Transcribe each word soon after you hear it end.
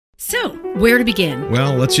So, where to begin?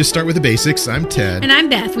 Well, let's just start with the basics. I'm Ted. And I'm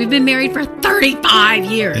Beth. We've been married for 35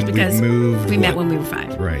 years and because we met when we were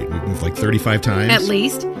 5. Right. We've moved like 35 times. At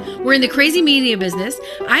least. We're in the crazy media business.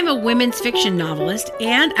 I'm a women's fiction novelist,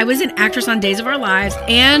 and I was an actress on Days of Our Lives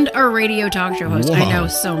and a radio talk show host. Wow. I know,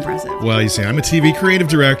 so impressive. Well, you see, I'm a TV creative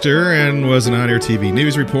director and was an on-air TV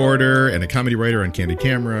news reporter and a comedy writer on Candid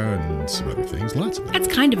Camera and some other things. Lots of it. That's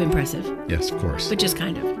kind of impressive. Yes, of course. But just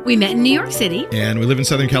kind of. We met in New York City. And we live in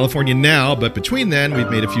Southern California now, but between then, we've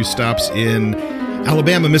made a few stops in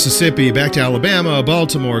Alabama, Mississippi, back to Alabama,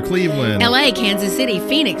 Baltimore, Cleveland. L.A., Kansas City,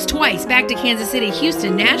 Phoenix, twice, back to Kansas City,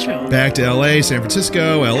 Houston, Nashville. Back to L.A., San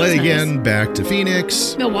Francisco, L.A. again, nice. Back to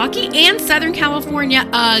Phoenix. Milwaukee, and Southern California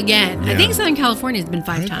again. Yeah. I think Southern California has been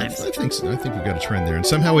 5 times. I think so. I think we've got a trend there. And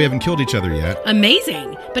somehow we haven't killed each other yet.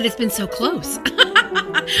 Amazing. But it's been so close.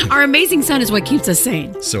 Our amazing son is what keeps us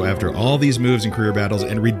sane. So after all these moves and career battles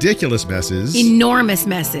and ridiculous messes. Enormous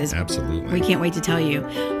messes. Absolutely. We can't wait to tell you.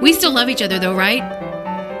 We still love each other though, right?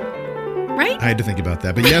 Right? I had to think about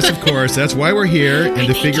that. But yes, of course, that's why we're here and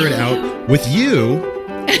to figure it out with you.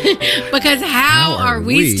 Because how are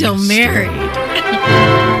we still married?